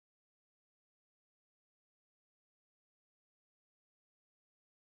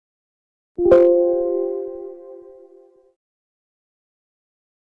We're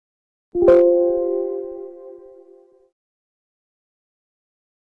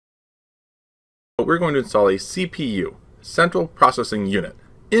going to install a CPU, Central Processing Unit,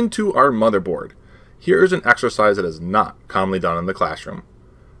 into our motherboard. Here's an exercise that is not commonly done in the classroom.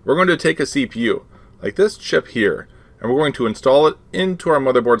 We're going to take a CPU, like this chip here, and we're going to install it into our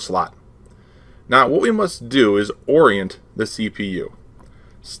motherboard slot. Now what we must do is orient the CPU.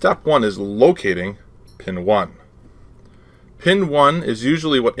 Step 1 is locating pin 1. Pin 1 is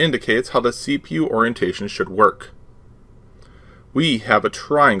usually what indicates how the CPU orientation should work. We have a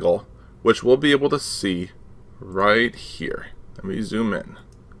triangle which we'll be able to see right here. Let me zoom in.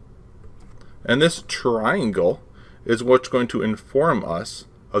 And this triangle is what's going to inform us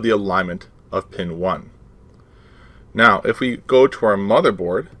of the alignment of pin 1. Now, if we go to our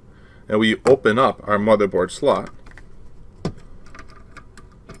motherboard and we open up our motherboard slot,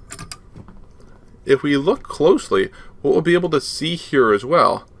 if we look closely, what we'll be able to see here as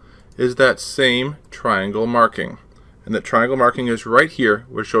well is that same triangle marking. And that triangle marking is right here,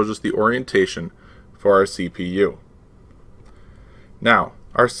 which shows us the orientation for our CPU. Now,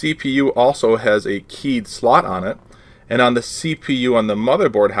 our CPU also has a keyed slot on it, and on the CPU on the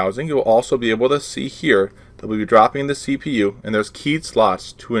motherboard housing, you'll also be able to see here that we'll be dropping the CPU, and there's keyed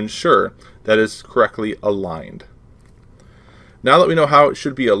slots to ensure that it's correctly aligned. Now that we know how it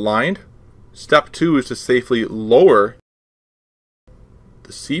should be aligned, step 2 is to safely lower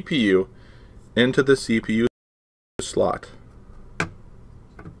the CPU into the CPU slot.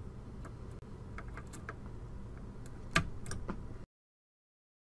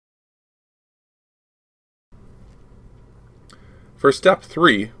 For step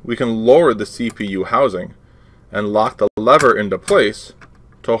 3, we can lower the CPU housing and lock the lever into place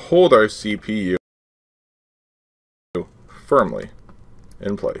to hold our CPU firmly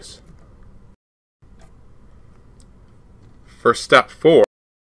in place. For step 4,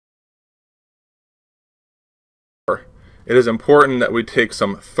 it is important that we take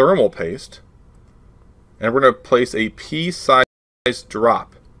some thermal paste and we're going to place a pea-sized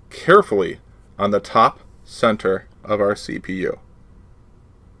drop carefully on the top center of our CPU.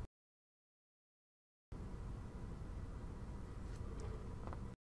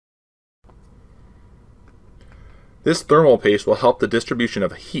 This thermal paste will help the distribution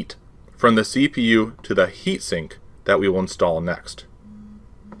of heat from the CPU to the heatsink that we will install next.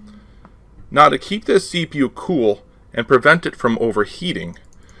 Now, to keep this CPU cool and prevent it from overheating,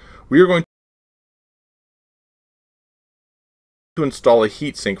 we are going to install a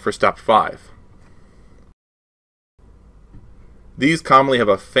heatsink for step 5. These commonly have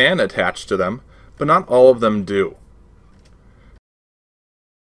a fan attached to them, but not all of them do.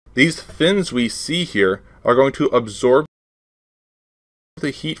 These fins we see here are going to absorb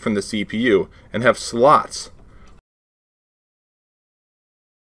the heat from the CPU and have slots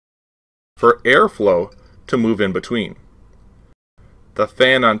for airflow to move in between. The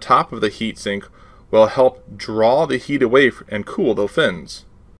fan on top of the heatsink will help draw the heat away and cool the fins.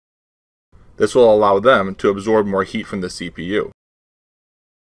 This will allow them to absorb more heat from the CPU.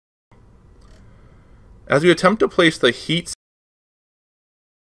 As we attempt to place the heat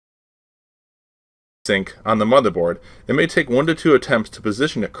sink on the motherboard, it may take 1 to 2 attempts to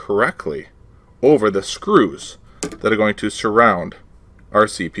position it correctly over the screws that are going to surround our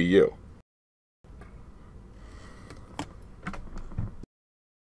CPU.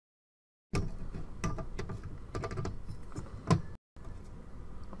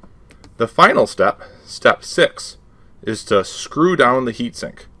 The final step, step 6, is to screw down the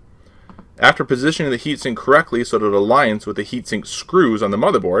heatsink. After positioning the heatsink correctly so that it aligns with the heatsink screws on the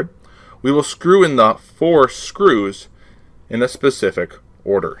motherboard, we will screw in the 4 screws in a specific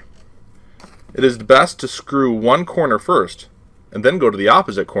order. It is best to screw one corner first and then go to the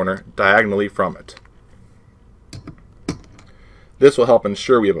opposite corner diagonally from it. This will help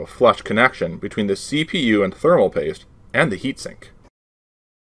ensure we have a flush connection between the CPU and thermal paste and the heatsink.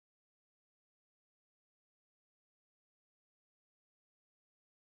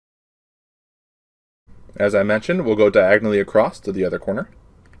 As I mentioned, we'll go diagonally across to the other corner.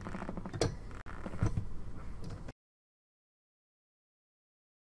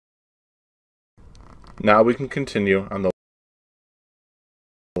 Now we can continue on the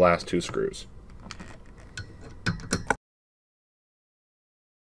last 2 screws.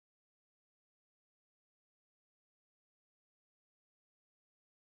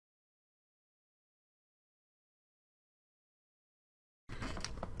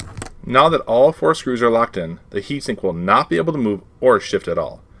 Now that all 4 screws are locked in, the heatsink will not be able to move or shift at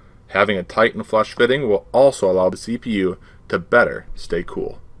all. Having a tight and flush fitting will also allow the CPU to better stay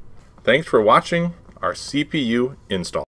cool. Thanks for watching our CPU install.